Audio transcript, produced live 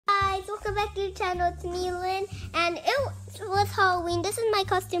welcome back to the channel. It's me, Lynn, and it was Halloween. This is my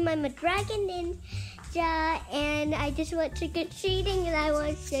costume. I'm a dragon ninja, and I just went trick-or-treating, and I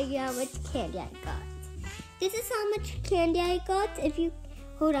want to show you how much candy I got. This is how much candy I got. If you,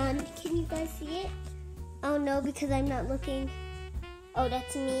 hold on, can you guys see it? Oh no, because I'm not looking. Oh,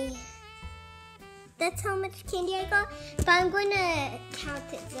 that's me. That's how much candy I got, but I'm going to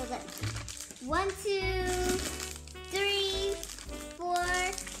count it. So let's see. 1, 2, 3, 4,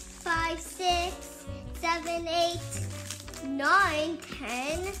 5, 6, 7, 8, 9,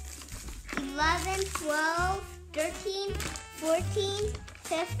 10, 11, 12, 13, 14,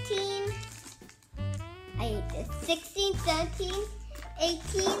 15, 16, 17,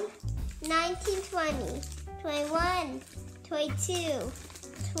 18, 19, 20, 21, 22,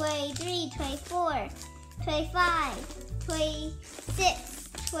 23, 24, 25, 26,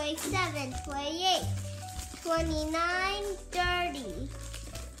 27, 28, 29, 30,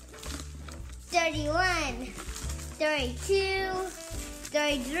 31, 32,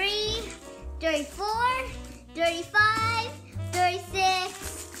 33, 34, 35, 36,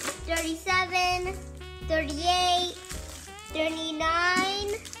 37, 38,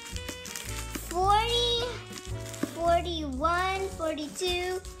 39, 40, 41,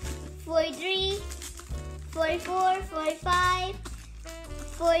 42, 43, 44, 45,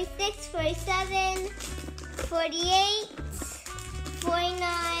 46, 47, 48,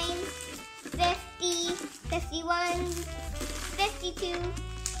 49, 50, 51, 52,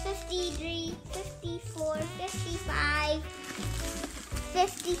 53, 54, 55,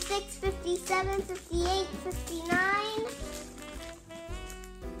 56, 57, 58, 59,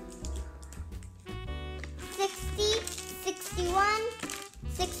 60, 61,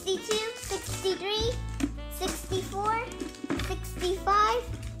 62, 63, 64, 65,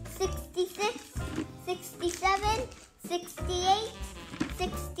 66, 67, 68,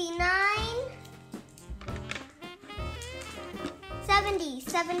 69, 70,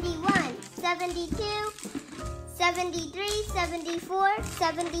 71, 72, 73, 74,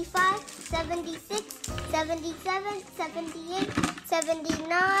 75, 76, 77, 78, 79,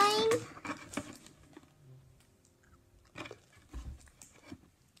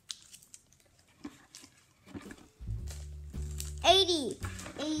 80,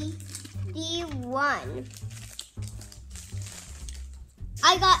 81.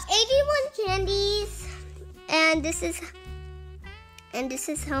 I got 81 candies, and this is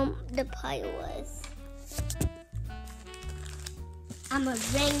how the pile was. I'm gonna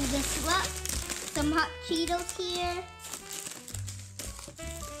bring this up. Some hot Cheetos here.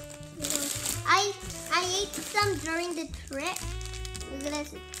 I ate some during the trip. Look at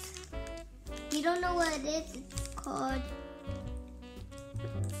this. You don't know what it is? It's called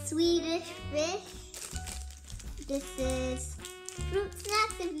Swedish fish. This is fruit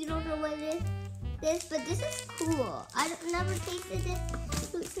snacks, if you don't know what it is. But this is cool. I've never tasted this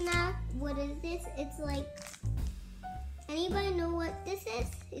fruit snack. What is this? It's like, anybody know what this is?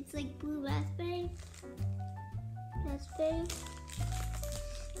 It's like blue raspberry.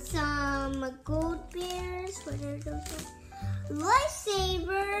 Some gold bears. What are those?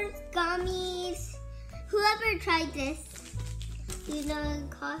 Lifesavers, gummies. Whoever tried this, you know,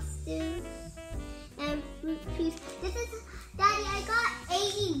 costumes and fruit juice. This is, Daddy, I got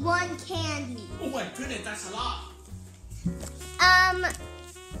 81 candy. Oh my goodness, that's a lot.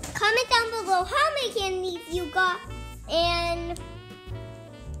 Comment down below how many candies you got, and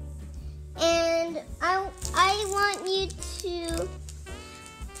I want you to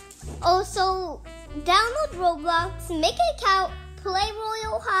also download Roblox, make an account, play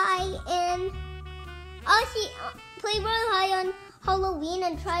Royal High, and play Royal High on Halloween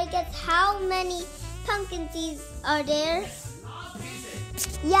and try to guess how many pumpkin seeds are there.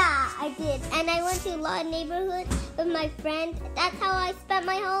 Yeah, I did. And I went to a lot of neighborhoods with my friends. That's how I spent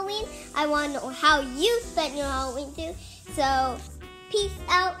my Halloween. I want to know how you spent your Halloween too. So, peace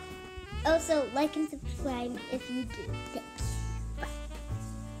out. Also, like and subscribe if you do. Thanks. Bye.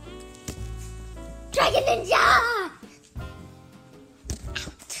 Dragon Ninja!